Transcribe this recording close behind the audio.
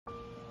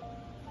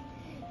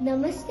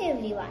Namaste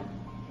everyone.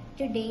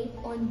 Today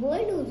on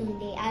World Ozone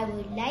Day, I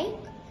would like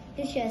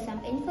to share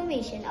some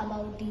information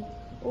about the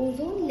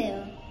ozone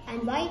layer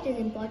and why it is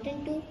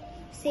important to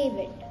save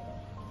it.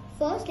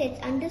 First,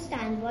 let's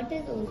understand what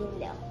is ozone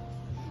layer.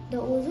 The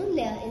ozone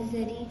layer is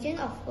the region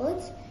of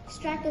Earth's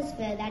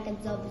stratosphere that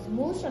absorbs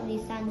most of the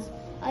sun's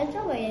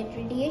ultraviolet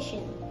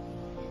radiation.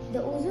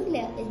 The ozone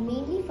layer is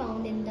mainly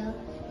found in the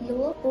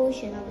lower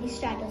portion of the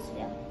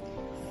stratosphere,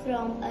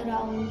 from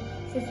around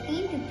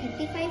 15 to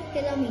 35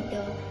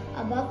 km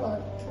above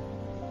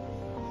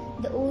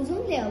Earth. The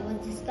ozone layer was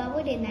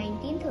discovered in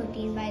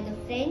 1913 by the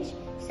French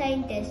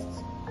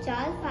scientists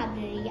Charles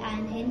Fabry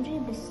and Henry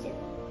Biston.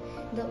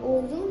 The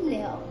ozone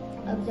layer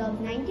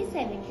absorbs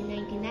 97 to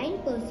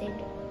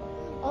 99%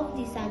 of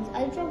the sun's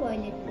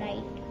ultraviolet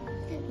light,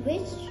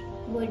 which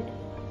would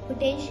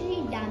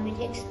potentially damage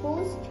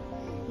exposed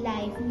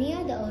life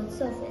near the Earth's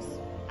surface.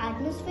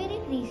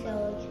 Atmospheric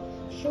research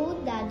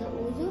showed that the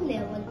ozone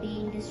layer was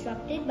being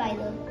disrupted by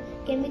the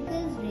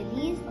chemicals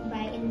released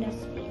by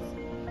industries.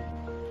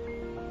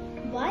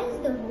 Why is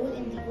the hole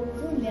in the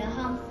ozone layer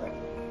harmful?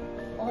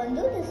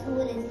 Although this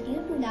hole is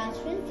due to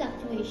natural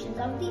fluctuations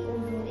of the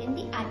ozone in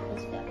the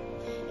atmosphere,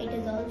 it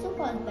is also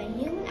caused by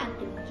human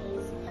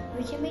activities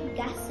which emit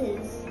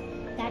gases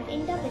that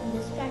end up in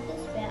the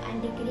stratosphere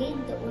and degrade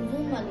the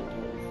ozone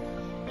molecules,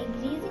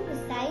 increasing the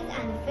size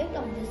and effect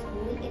of this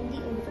hole in the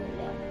ozone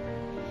layer.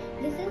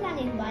 This is an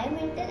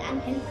environmental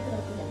and health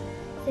problem,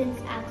 since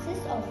access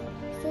of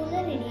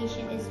solar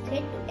radiation is a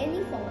threat to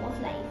any form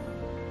of life.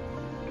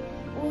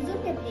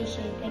 Ozone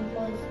depletion can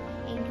cause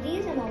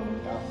increased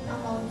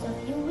amounts of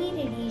UV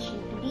radiation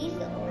to reach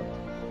the Earth,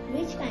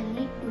 which can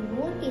lead to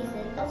more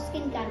cases of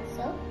skin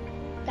cancer,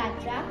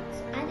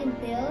 cataracts, and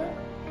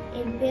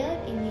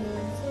impaired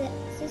immune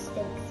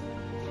systems.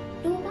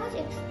 Too much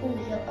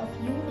exposure of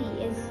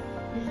UV is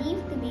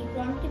believed to be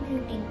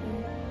contributing to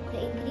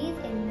the increase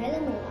in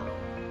melanoma,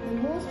 the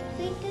most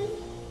fatal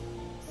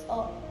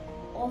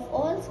of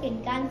all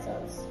skin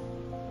cancers.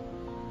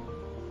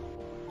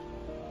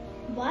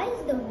 Why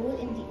is the hole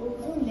in the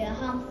ozone layer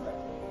harmful?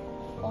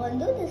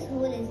 Although this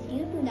hole is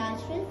due to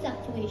natural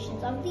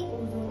fluctuations of the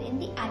ozone in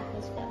the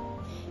atmosphere,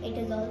 it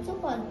is also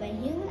caused by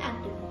human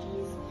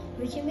activities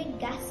which emit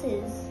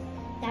gases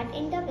that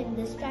end up in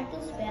the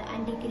stratosphere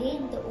and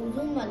degrade the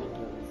ozone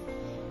molecules,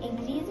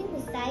 increasing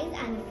the size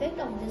and effect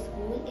of this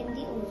hole in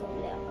the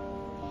ozone layer.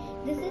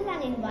 This is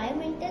an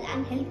environmental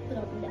and health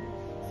problem,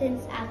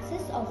 since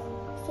access of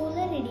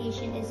solar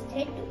radiation is a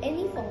threat to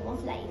any form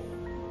of life.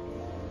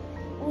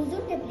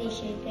 Ozone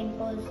depletion can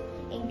cause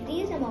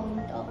increased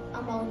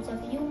amounts of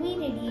UV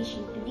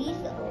radiation to reach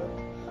the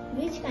Earth,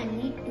 which can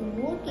lead to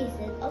more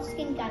cases of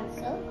skin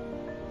cancer,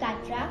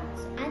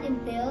 cataracts, and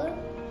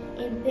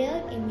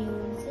impaired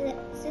immune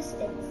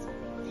systems.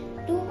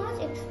 Too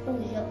much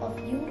exposure of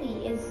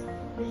UV is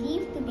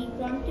believed to be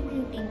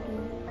contributing to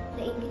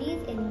the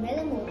increase in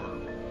melanoma,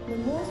 the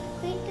most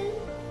fatal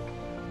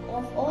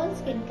of all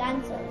skin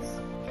cancers.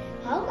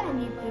 How can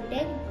we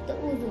protect the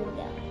ozone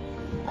layer?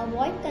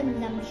 Avoid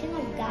consumption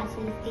of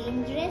gases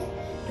dangerous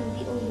to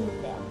the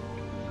ozone layer.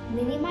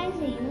 Minimize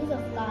the use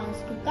of cars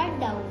to cut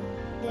down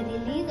the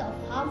release of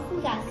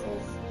harmful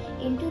gases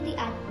into the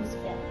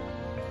atmosphere.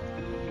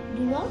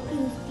 Do not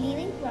use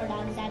cleaning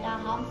products that are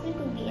harmful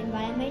to the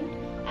environment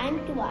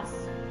and to us.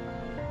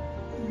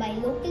 Buy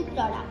local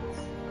products.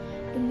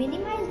 To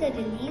minimize the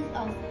release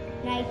of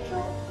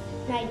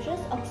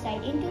nitrous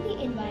oxide into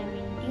the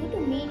environment due to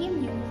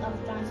medium use of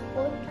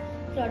transport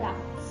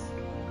products.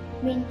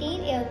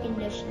 Maintain air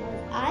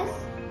conditioners as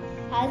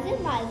their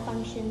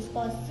malfunctions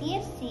cause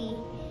CFC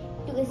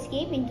to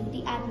escape into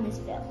the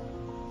atmosphere.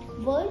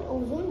 World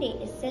Ozone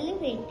Day is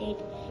celebrated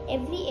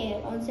every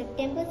year on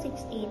September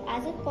 16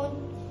 as a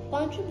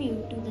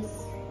contribute to the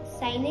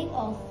signing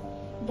of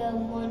the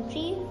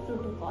Montreal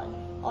Protocol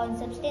on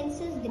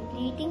substances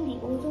depleting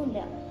the ozone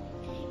layer.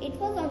 It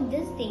was on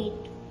this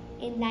date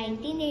in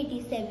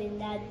 1987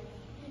 that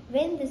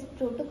when this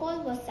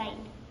protocol was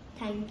signed.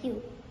 Thank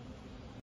you.